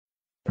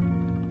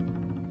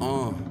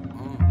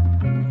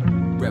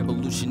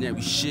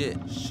revolutionary shit.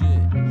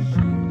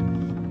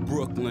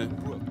 Brooklyn.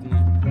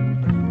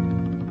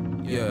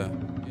 Yeah.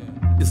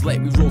 It's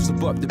like we rose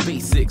above the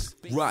basics,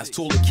 rise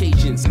to all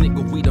occasions.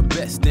 Nigga, we the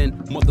best, then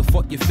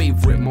motherfuck your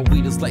favorite. My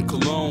weed is like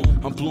cologne,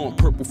 I'm blowing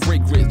purple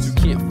fragrance. You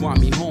can't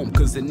find me home,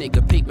 cause a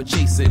nigga paper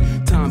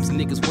chasing. Times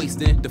niggas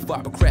wasting,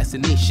 defy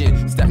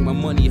procrastination. Stack my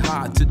money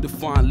high to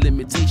define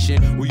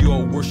limitation. We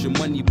all worship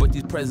money, but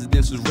these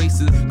presidents was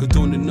racist.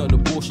 Condone another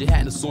bullshit,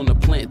 had us on a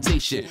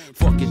plantation.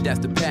 Fuck it, that's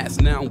the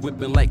past, now I'm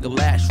whipping like a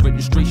lash.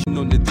 Registration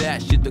on the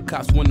dash, shit the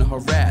cops wanna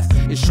harass.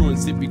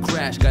 Insurance if we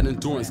crash, got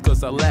endurance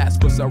cause I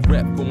last. Plus I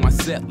rep for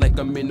myself like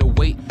I'm in a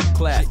weight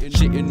class.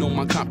 Shitting on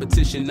my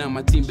competition, now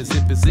my team is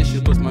in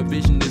position. Plus my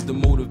vision is the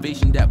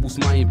motivation that boosts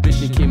my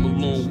ambition. Came a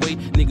long way,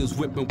 niggas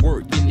whipping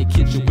work in the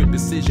kitchen with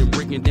precision.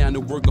 Breaking down the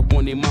work up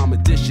on their mama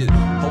dishes.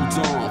 Hold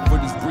on for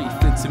this brief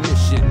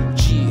intermission.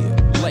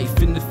 Yeah,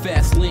 life in the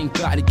fast lane,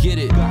 gotta get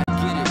it.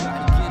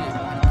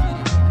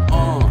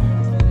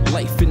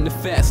 Life in the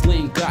fast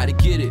lane, gotta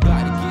get it.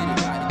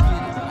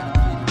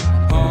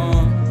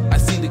 I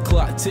see the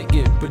clock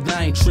ticking, but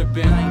I ain't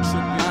tripping.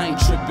 I ain't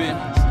tripping.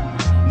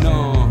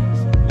 No,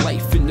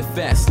 life in the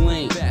fast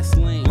lane.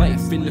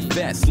 Life in the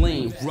fast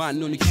lane.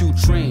 Riding on the Q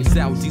train.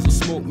 Sour diesel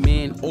smoke,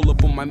 man, all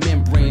up on my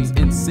membranes.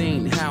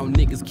 Insane how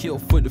niggas kill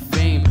for the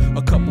fame.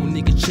 A couple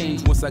niggas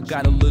changed once I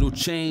got a little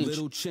change.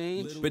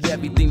 But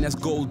everything that's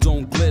gold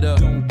don't glitter.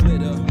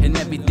 And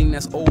everything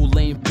that's old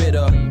ain't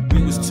bitter.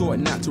 We was taught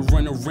not to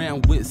run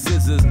around with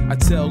scissors. I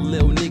tell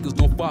little niggas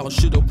don't follow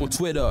shit up on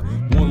Twitter.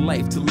 One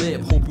life to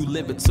live, hope you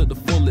live it to the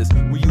fullest.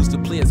 We used to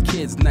play as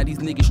kids, now these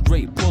niggas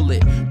straight pull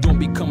it. Don't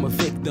become a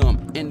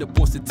victim, end up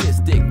on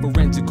statistic.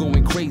 Forensic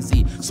going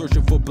crazy,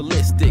 searching for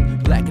ballistic.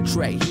 Black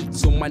attract heat,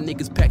 so my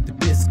niggas pack the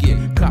biscuit.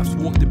 Cops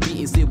walk the beat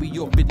and say we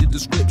all fit the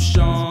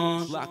description.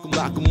 Lock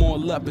them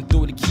all up and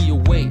throw the key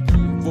away.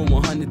 For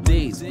 100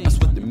 days, that's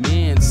what the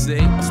man say.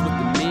 That's what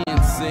the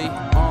man say.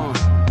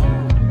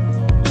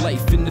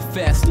 Life in the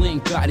fast lane,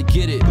 gotta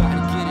get it.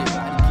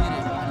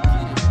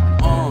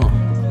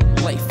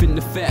 Life in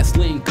the fast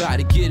lane,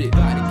 gotta get it.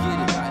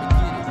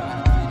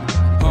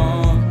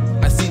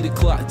 I see the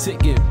clock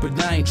ticking, but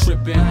I ain't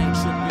tripping.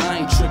 I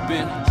ain't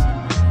tripping.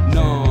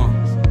 No,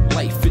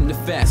 life in the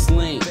fast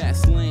lane.